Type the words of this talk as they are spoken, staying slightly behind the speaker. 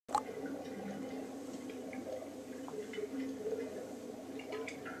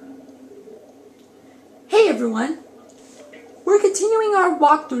everyone. We're continuing our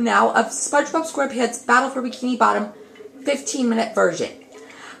walkthrough now of SpongeBob Squarepants Battle for Bikini Bottom 15-minute version.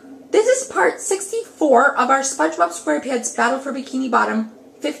 This is part 64 of our SpongeBob Squarepants Battle for Bikini Bottom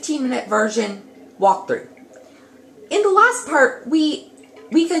 15-minute version walkthrough. In the last part, we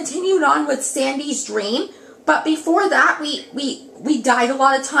continued on with Sandy's dream, but before that, we died a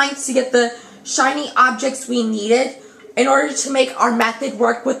lot of times to get the shiny objects we needed in order to make our method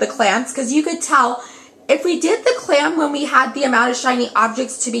work with the clams, because you could tell if we did the clam when we had the amount of shiny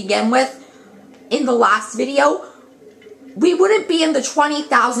objects to begin with in the last video, we wouldn't be in the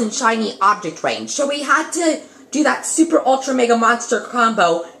 20,000 shiny object range. So we had to do that super ultra mega monster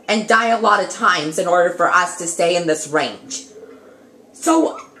combo and die a lot of times in order for us to stay in this range.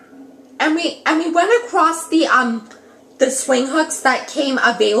 So, and we went across the swing hooks that came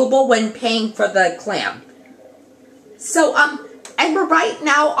available when paying for the clam. So, and we're right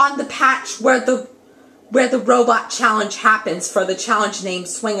now on the patch where the robot challenge happens for the challenge named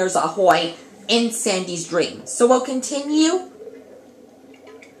Swingers Ahoy in Sandy's dream. So we'll continue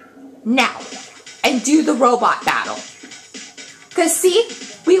now and do the robot battle. Because see,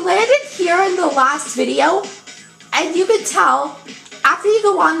 we landed here in the last video, and you could tell after you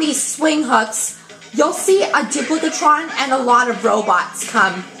go on these swing hooks, you'll see a duplicatron and a lot of robots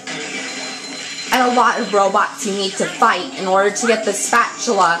come. And a lot of robots you need to fight in order to get the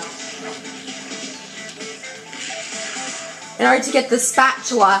spatula. In order to get the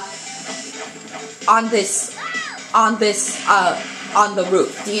spatula on the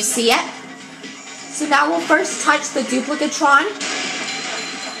roof. Do you see it? So now we'll first touch the duplicatron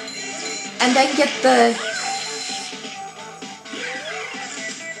and then get the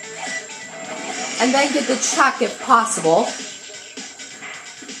chuck if possible.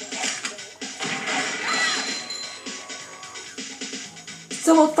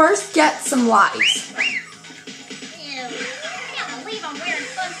 So we'll first get some lives. Ew, can't believe I'm wearing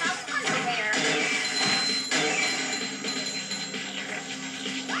SpongeBob's underwear.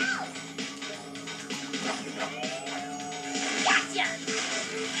 Gotcha!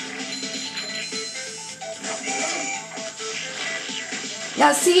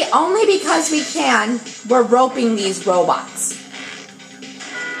 Now see, only because we can, we're roping these robots.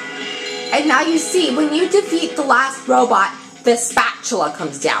 And now you see, when you defeat the last robot, the spatula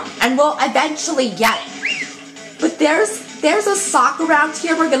comes down, and we'll eventually get it. But there's a sock around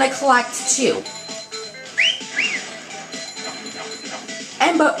here we're gonna collect too.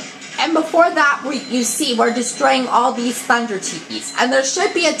 And before that, you see we're destroying all these Thunder Tikis, and there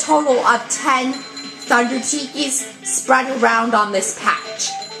should be a total of 10 Thunder Tikis spread around on this patch.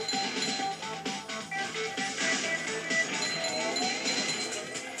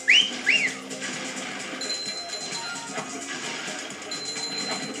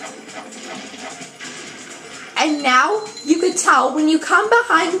 And now, you could tell, when you come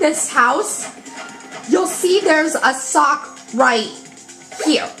behind this house, you'll see there's a sock right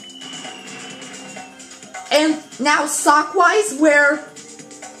here. And now, sock-wise, we're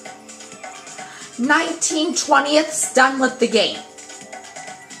 19/20ths done with the game.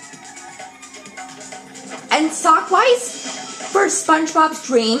 And sock-wise, for SpongeBob's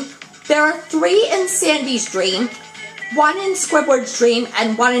dream, there are 3 in Sandy's dream, 1 in Squidward's dream,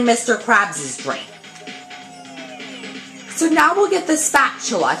 and 1 in Mr. Krabs' dream. So now we'll get the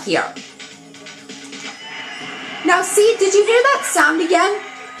spatula here. Now see, did you hear that sound again?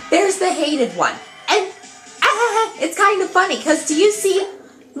 There's the hated one. And it's kind of funny, because do you see,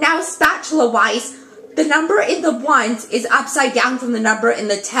 now spatula-wise, the number in the 1s is upside down from the number in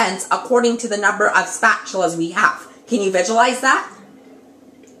the 10s according to the number of spatulas we have. Can you visualize that?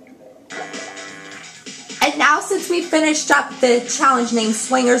 And now since we finished up the challenge named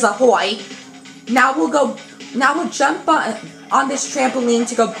Swingers Ahoy, now we'll jump on this trampoline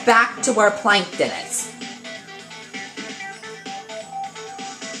to go back to where Plankton is.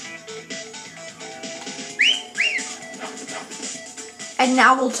 And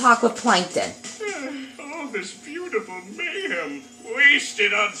now we'll talk with Plankton. All this beautiful mayhem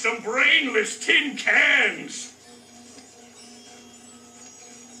wasted on some brainless tin cans.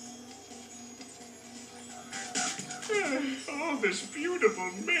 All this beautiful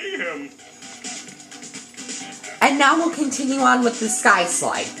mayhem. And now we'll continue on with the sky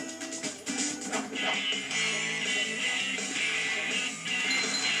slide.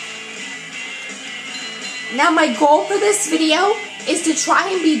 Now my goal for this video is to try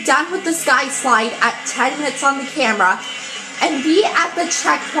and be done with the sky slide at 10 minutes on the camera and be at the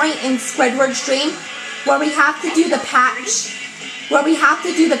checkpoint in Squidward's dream where we have to do the patch,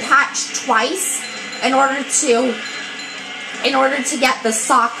 twice in order to get the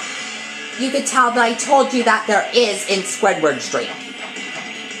sock you could tell that I told you that there is in Squidward's dream.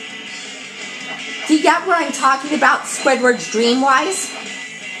 Do you get what I'm talking about Squidward's dream-wise?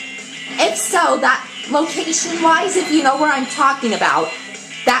 If so, that location-wise, if you know where I'm talking about,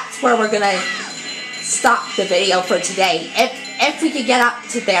 that's where we're going to stop the video for today, if we could get up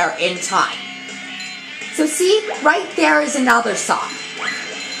to there in time. So see, right there is another sock.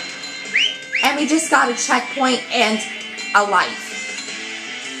 And we just got a checkpoint and a life.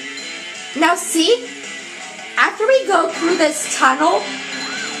 Now see, after we go through this tunnel,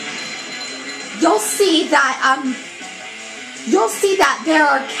 you'll see that there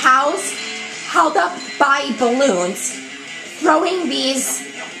are cows held up by balloons throwing these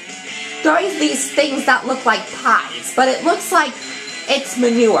things that look like pies, but it looks like it's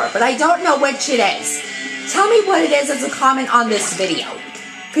manure, but I don't know which it is. Tell me what it is as a comment on this video,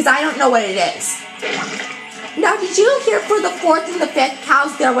 because I don't know what it is. Now, did you hear for the 4th and the 5th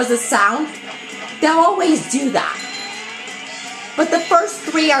cows there was a sound? They'll always do that. But the first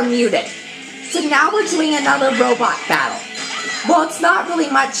 3 are muted. So now we're doing another robot battle. Well, it's not really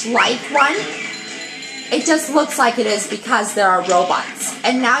much like one. It just looks like it is because there are robots.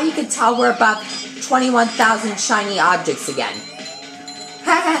 And now you can tell we're above 21,000 shiny objects again.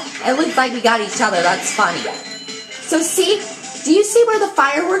 It looks like we got each other. That's funny. So see, do you see where the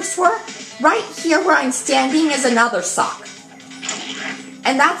fireworks were? Right here where I'm standing is another sock.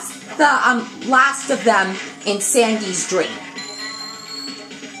 And that's the last of them in Sandy's dream.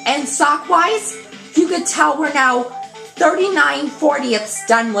 And sock-wise, you could tell we're now 39/40ths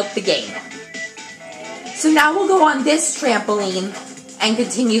done with the game. So now we'll go on this trampoline and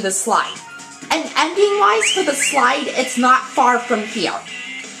continue the slide. And ending-wise for the slide, it's not far from here.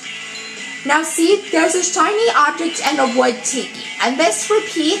 Now see, there's a shiny object and a wood tiki. And this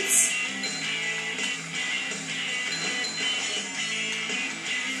repeats.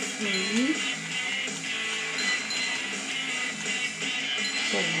 3,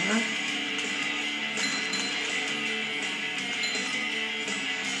 4,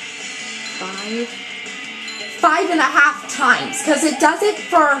 5.5 times, because it does it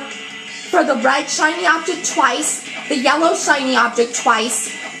for the red shiny object twice, the yellow shiny object twice,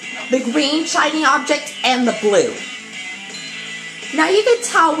 the green shiny object, and the blue. Now you can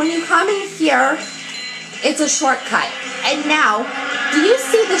tell when you come in here, it's a shortcut. And now, do you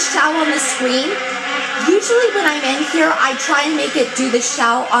see the shell on the screen? Usually when I'm in here, I try and make it do the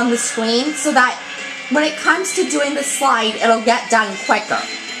shell on the screen so that when it comes to doing the slide, it'll get done quicker.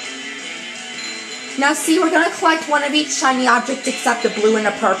 Now see, we're going to collect one of each shiny object except the blue and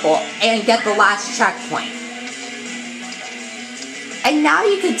the purple and get the last checkpoint. And now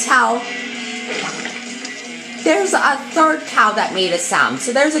you can tell there's a 3rd cow that made a sound.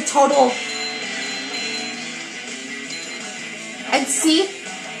 So there's a total. And see,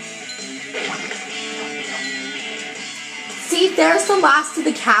 there's the last of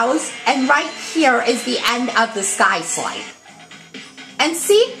the cows, and right here is the end of the sky slide. And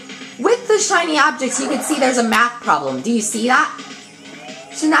see, with the shiny objects, you can see there's a math problem. Do you see that?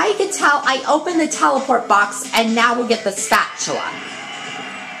 So now you can tell I opened the teleport box, and now we'll get the spatula.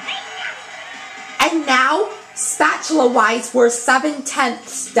 And now, spatula-wise, we're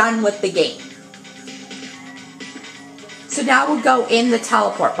 7/10ths done with the game. So now we'll go in the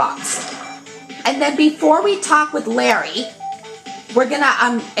teleport box. And then before we talk with Larry, we're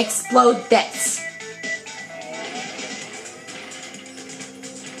gonna explode this.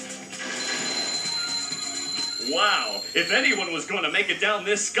 Wow, if anyone was going to make it down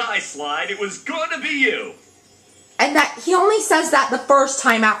this sky slide, it was going to be you. And that he only says that the first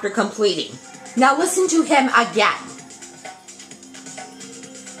time after completing. Now listen to him again.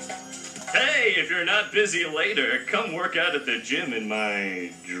 Hey, if you're not busy later, come work out at the gym in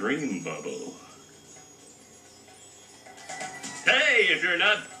my dream bubble. Hey, if you're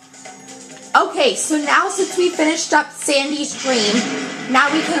not... Okay, so now since we finished up Sandy's dream, now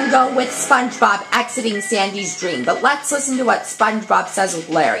we can go with SpongeBob exiting Sandy's dream. But let's listen to what SpongeBob says with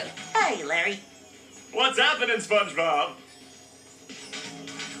Larry. Hey, Larry. What's happening, SpongeBob?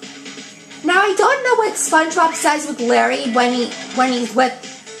 Now I don't know what SpongeBob says with Larry when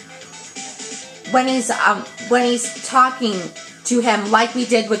he's talking to him like we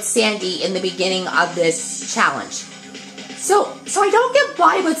did with Sandy in the beginning of this challenge. So I don't get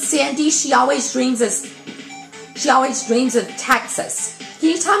why with Sandy she always dreams of Texas. Can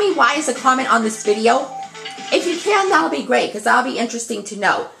you tell me why as a comment on this video? If you can, that'll be great, because that'll be interesting to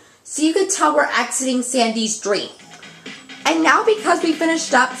know. So you could tell we're exiting Sandy's dream. And now because we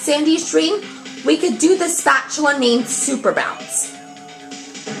finished up Sandy's dream, we could do the spatula named Super Bounce.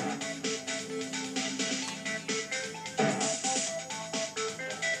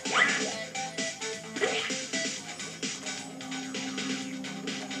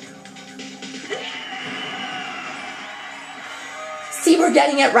 See, we're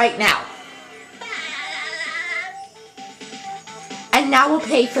getting it right now. And now we'll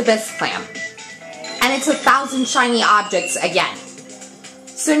pay for this clam. And it's 1,000 shiny objects again.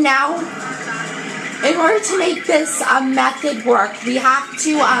 So now, in order to make this method work, we have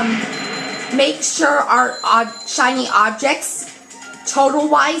to make sure our shiny objects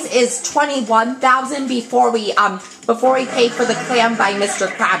total-wise is 21,000 before we pay for the clam by Mr.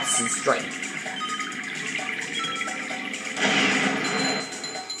 Krabs' dream.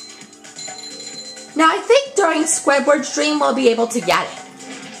 Now I think during Squidward's dream we'll be able to get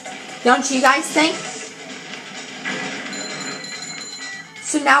it. Don't you guys think?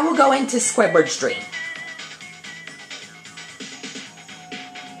 So now we'll go into Squidward's dream.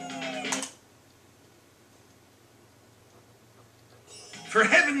 For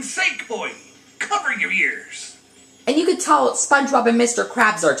heaven's sake, boy, cover your ears. And you could tell SpongeBob and Mr.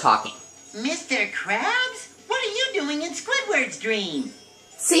 Krabs are talking. Mr. Krabs? What are you doing in Squidward's dream?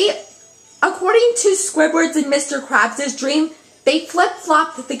 See, according to Squidward's and Mr. Krabs' dream, they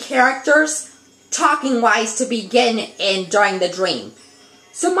flip-flopped the characters talking-wise to begin in during the dream.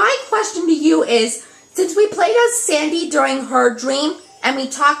 So my question to you is, since we played as Sandy during her dream and we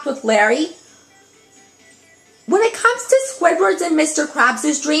talked with Larry, when it comes to Squidward's and Mr.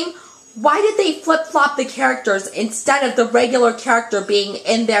 Krabs' dream, why did they flip-flop the characters instead of the regular character being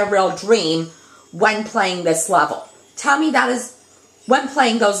in their real dream when playing this level? Tell me that is, when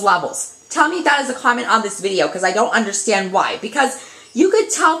playing those levels. Tell me that as a comment on this video, because I don't understand why. Because you could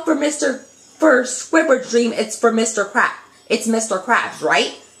tell for Squidward's dream, it's for Mr. Krabs. It's Mr. Krabs,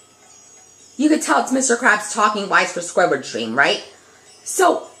 right? You could tell it's Mr. Krabs talking wise for Squidward's dream, right?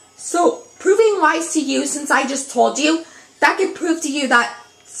 So proving wise to you, since I just told you, that could prove to you that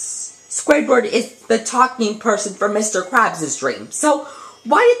Squidward is the talking person for Mr. Krabs' dream. So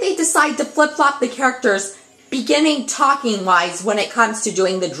why did they decide to flip-flop the characters beginning talking wise when it comes to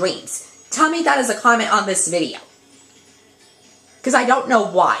doing the dreams? Tell me that as a comment on this video. Because I don't know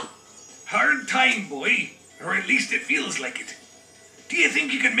why. Hard time, boy. Or at least it feels like it. Do you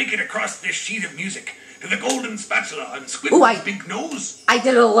think you can make it across this sheet of music to the golden spatula on Squidward's big nose? I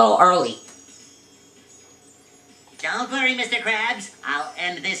did it a little early. Don't worry, Mr. Krabs. I'll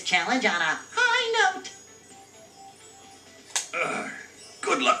end this challenge on a high note.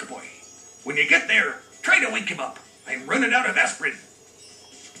 Good luck, boy. When you get there, try to wake him up. I'm running out of aspirin.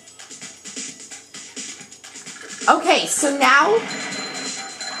 Okay, so now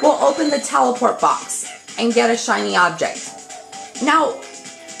we'll open the teleport box and get a shiny object. Now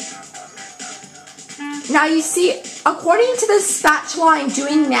you see, according to the spatula I'm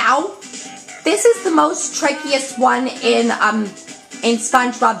doing now, this is the most trickiest one in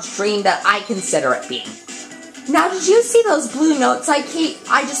SpongeBob's dream that I consider it being. Now, did you see those blue notes I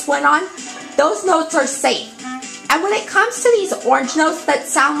just went on? Those notes are safe. And when it comes to these orange notes that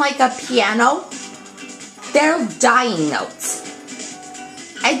sound like a piano, they're dying notes.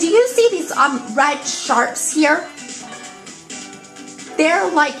 And do you see these red sharps here?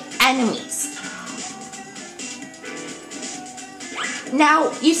 They're like enemies.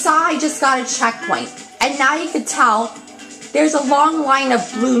 Now, you saw I just got a checkpoint. And now you can tell there's a long line of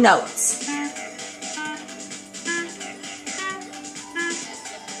blue notes.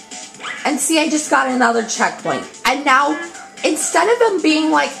 And see, I just got another checkpoint. And now, instead of them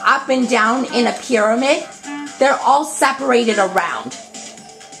being like up and down in a pyramid, they're all separated around.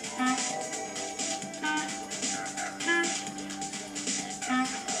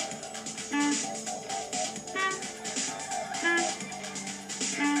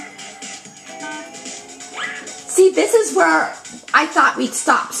 See, this is where I thought we'd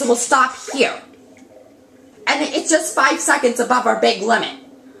stop, so we'll stop here. And it's just 5 seconds above our big limit.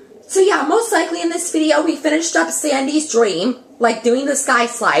 So yeah, most likely in this video we finished up Sandy's dream, like doing the sky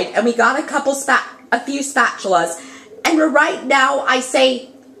slide, and we got a few spatulas. And we're right now, I say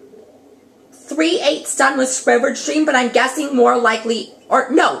 3/8 done with Squidward's dream, but I'm guessing more likely, or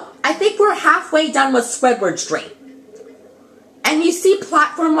no, I think we're halfway done with Squidward's dream. And you see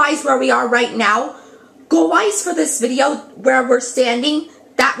platform-wise where we are right now, goal-wise for this video, where we're standing,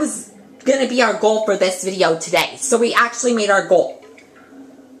 that was going to be our goal for this video today. So we actually made our goal.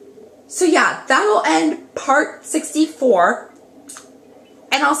 So yeah, that'll end part 64.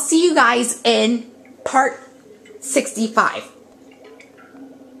 And I'll see you guys in part 65.